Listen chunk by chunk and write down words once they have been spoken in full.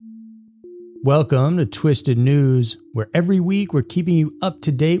Welcome to Twisted News, where every week we're keeping you up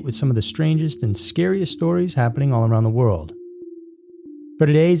to date with some of the strangest and scariest stories happening all around the world. For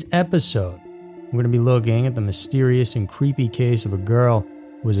today's episode, we're going to be looking at the mysterious and creepy case of a girl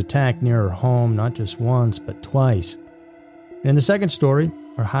who was attacked near her home not just once, but twice. And in the second story,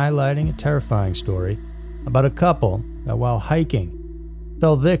 we're highlighting a terrifying story about a couple that, while hiking,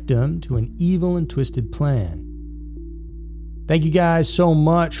 fell victim to an evil and twisted plan. Thank you guys so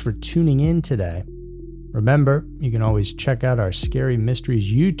much for tuning in today. Remember, you can always check out our Scary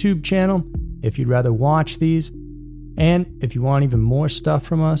Mysteries YouTube channel if you'd rather watch these. And if you want even more stuff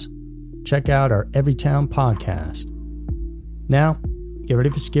from us, check out our Everytown podcast. Now, get ready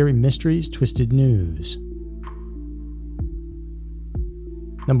for Scary Mysteries Twisted News.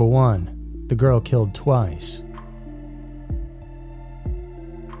 Number 1. The girl killed twice.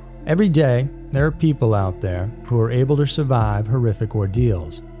 Every day, there are people out there who are able to survive horrific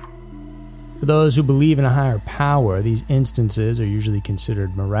ordeals. For those who believe in a higher power, these instances are usually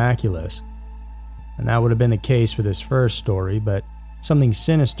considered miraculous. And that would have been the case for this first story, but something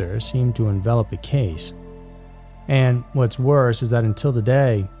sinister seemed to envelop the case. And what's worse is that until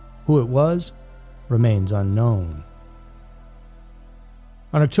today, who it was remains unknown.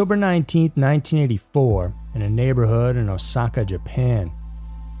 On October 19, 1984, in a neighborhood in Osaka, Japan,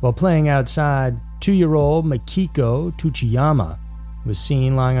 while playing outside, 2-year-old Makiko Tsuchiyama was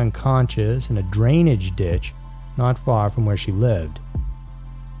seen lying unconscious in a drainage ditch not far from where she lived.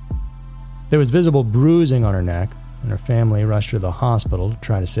 There was visible bruising on her neck, and her family rushed her to the hospital to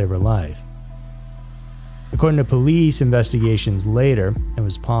try to save her life. According to police investigations later, it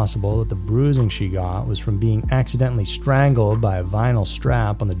was possible that the bruising she got was from being accidentally strangled by a vinyl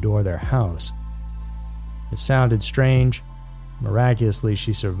strap on the door of their house. It sounded strange. Miraculously,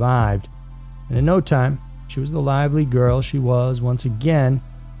 she survived, and in no time, she was the lively girl she was once again,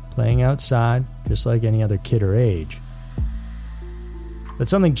 playing outside just like any other kid her age. But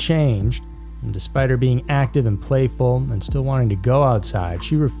something changed, and despite her being active and playful and still wanting to go outside,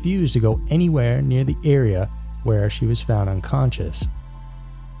 she refused to go anywhere near the area where she was found unconscious.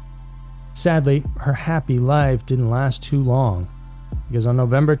 Sadly, her happy life didn't last too long, because on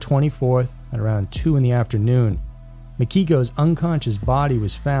November 24th at around 2 in the afternoon, Makiko's unconscious body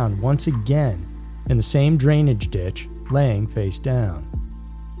was found once again in the same drainage ditch, laying face down.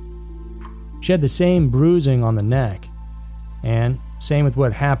 She had the same bruising on the neck, and same with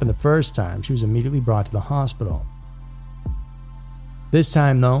what happened the first time, she was immediately brought to the hospital. This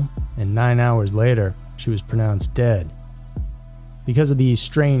time though, and 9 hours later, she was pronounced dead. Because of these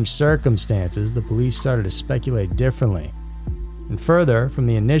strange circumstances, the police started to speculate differently, and further from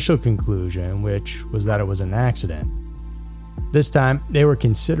the initial conclusion, which was that it was an accident. This time, they were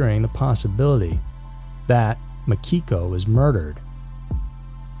considering the possibility that Makiko was murdered.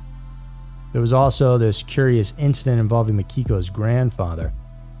 There was also this curious incident involving Makiko's grandfather.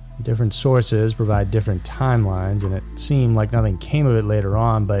 Different sources provide different timelines, and it seemed like nothing came of it later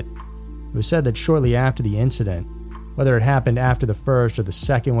on, but it was said that shortly after the incident, whether it happened after the first or the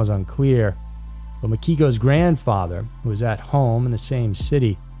second was unclear, but Makiko's grandfather, who was at home in the same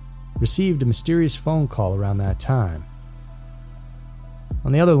city, received a mysterious phone call around that time.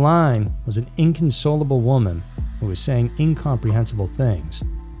 On the other line was an inconsolable woman who was saying incomprehensible things.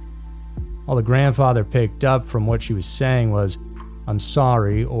 All the grandfather picked up from what she was saying was, "I'm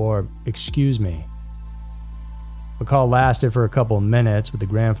sorry," or "excuse me." The call lasted for a couple of minutes, with the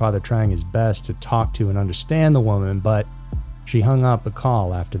grandfather trying his best to talk to and understand the woman, but she hung up the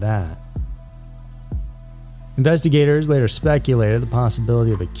call after that. Investigators later speculated the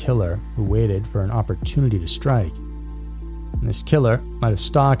possibility of a killer who waited for an opportunity to strike. And this killer might have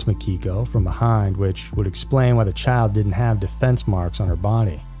stalked Makiko from behind, which would explain why the child didn't have defense marks on her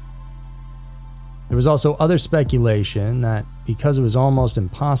body. There was also other speculation that because it was almost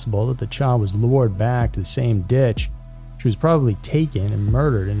impossible that the child was lured back to the same ditch, she was probably taken and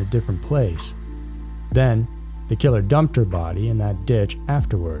murdered in a different place. Then, the killer dumped her body in that ditch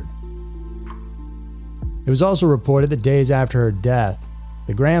afterward. It was also reported that days after her death,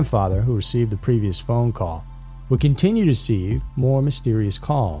 the grandfather who received the previous phone call would continue to receive more mysterious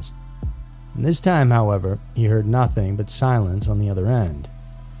calls. And this time, however, he heard nothing but silence on the other end.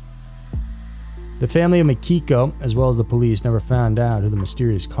 The family of Makiko, as well as the police, never found out who the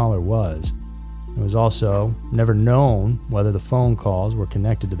mysterious caller was. It was also never known whether the phone calls were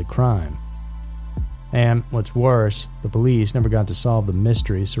connected to the crime. And what's worse, the police never got to solve the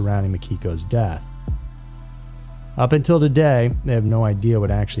mystery surrounding Makiko's death. Up until today, they have no idea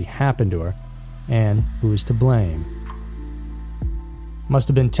what actually happened to her and who is to blame. Must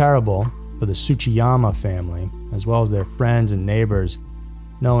have been terrible for the Tsuchiyama family, as well as their friends and neighbors,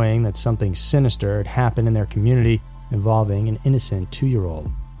 knowing that something sinister had happened in their community involving an innocent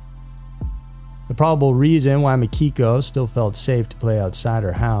 2-year-old. The probable reason why Mikiko still felt safe to play outside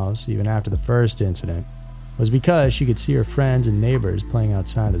her house, even after the first incident, was because she could see her friends and neighbors playing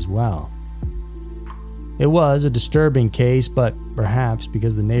outside as well. It was a disturbing case, but perhaps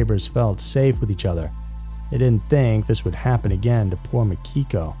because the neighbors felt safe with each other, they didn't think this would happen again to poor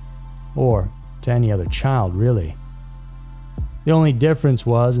Mikiko, or to any other child, really. The only difference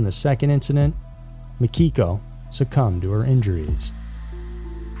was, in the second incident, Mikiko succumbed to her injuries.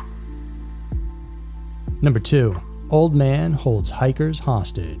 Number 2. Old man holds hikers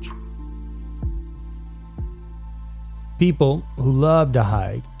hostage. People who love to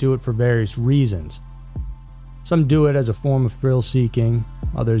hike do it for various reasons. Some do it as a form of thrill-seeking,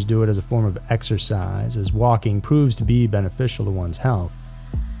 others do it as a form of exercise, as walking proves to be beneficial to one's health.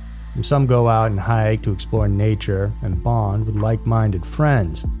 And some go out and hike to explore nature and bond with like-minded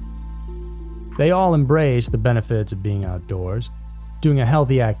friends. They all embrace the benefits of being outdoors, doing a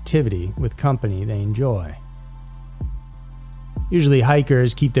healthy activity with company they enjoy. Usually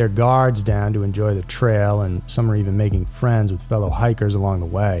hikers keep their guards down to enjoy the trail, and some are even making friends with fellow hikers along the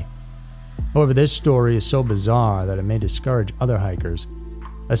way. However, this story is so bizarre that it may discourage other hikers,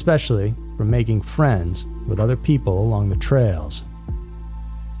 especially from making friends with other people along the trails.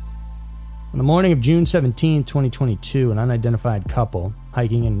 On the morning of June 17, 2022, an unidentified couple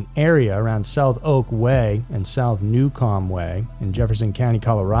hiking in an area around South Oak Way and South Newcomb Way in Jefferson County,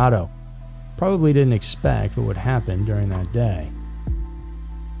 Colorado, probably didn't expect what would happen during that day.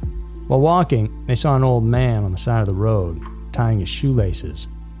 While walking, they saw an old man on the side of the road, tying his shoelaces.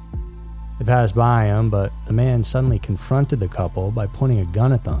 They passed by him, but the man suddenly confronted the couple by pointing a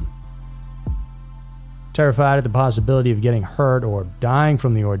gun at them. Terrified at the possibility of getting hurt or dying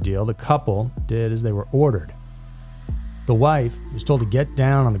from the ordeal, the couple did as they were ordered. The wife was told to get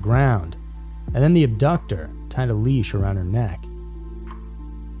down on the ground, and then the abductor tied a leash around her neck.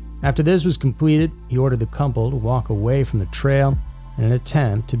 After this was completed, he ordered the couple to walk away from the trail in an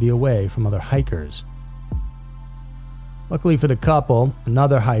attempt to be away from other hikers. Luckily for the couple,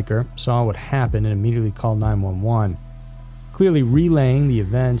 another hiker saw what happened and immediately called 911, clearly relaying the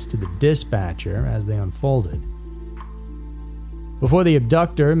events to the dispatcher as they unfolded. Before the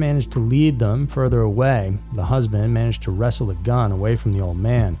abductor managed to lead them further away, the husband managed to wrestle the gun away from the old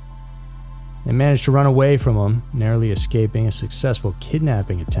man. They managed to run away from him, narrowly escaping a successful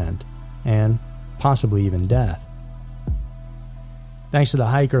kidnapping attempt and possibly even death. Thanks to the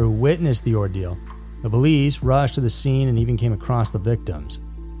hiker who witnessed the ordeal, the police rushed to the scene and even came across the victims.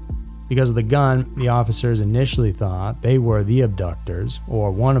 Because of the gun, the officers initially thought they were the abductors,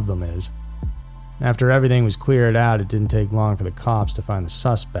 or one of them is. After everything was cleared out, it didn't take long for the cops to find the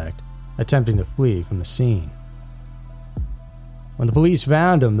suspect, attempting to flee from the scene. When the police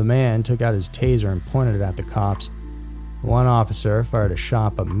found him, the man took out his taser and pointed it at the cops. One officer fired a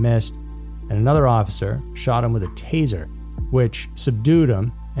shot but missed, and another officer shot him with a taser, which subdued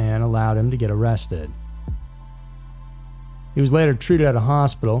him and allowed him to get arrested. He was later treated at a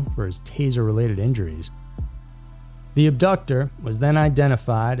hospital for his taser-related injuries. The abductor was then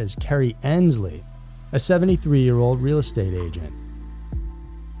identified as Kerry Ensley, a 73-year-old real estate agent.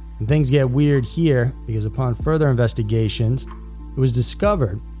 And things get weird here because upon further investigations, it was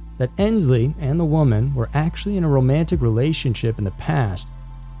discovered that Ensley and the woman were actually in a romantic relationship in the past,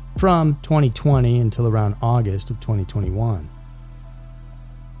 from 2020 until around August of 2021.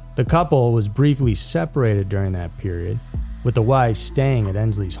 The couple was briefly separated during that period, with the wife staying at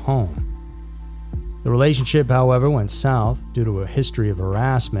Ensley's home. The relationship, however, went south due to a history of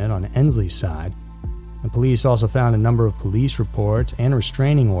harassment on Ensley's side. The police also found a number of police reports and a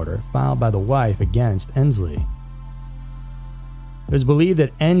restraining order filed by the wife against Ensley. It was believed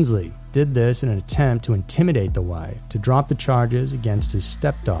that Ensley did this in an attempt to intimidate the wife to drop the charges against his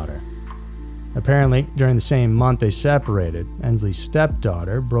stepdaughter. Apparently, during the same month they separated, Ensley's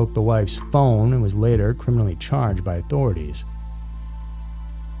stepdaughter broke the wife's phone and was later criminally charged by authorities.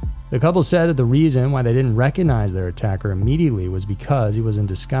 The couple said that the reason why they didn't recognize their attacker immediately was because he was in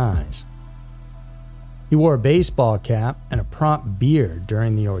disguise. He wore a baseball cap and a prop beard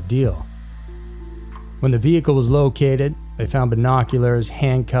during the ordeal. When the vehicle was located, they found binoculars,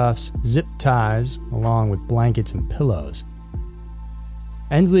 handcuffs, zip ties, along with blankets and pillows.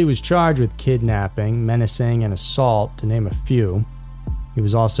 Ensley was charged with kidnapping, menacing, and assault, to name a few. He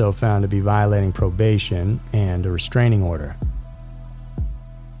was also found to be violating probation and a restraining order.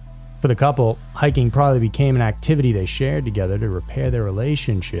 For the couple, hiking probably became an activity they shared together to repair their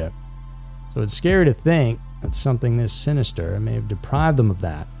relationship. So it's scary to think that something this sinister may have deprived them of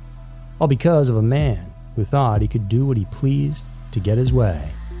that, all because of a man who thought he could do what he pleased to get his way.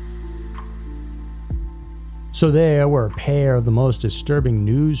 So there were a pair of the most disturbing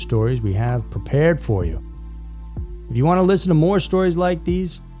news stories we have prepared for you. If you want to listen to more stories like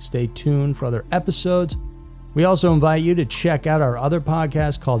these, stay tuned for other episodes. We also invite you to check out our other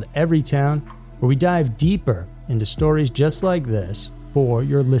podcast called Everytown, where we dive deeper into stories just like this for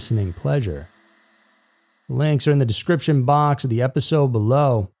your listening pleasure. The links are in the description box of the episode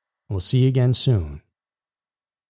below, and we'll see you again soon.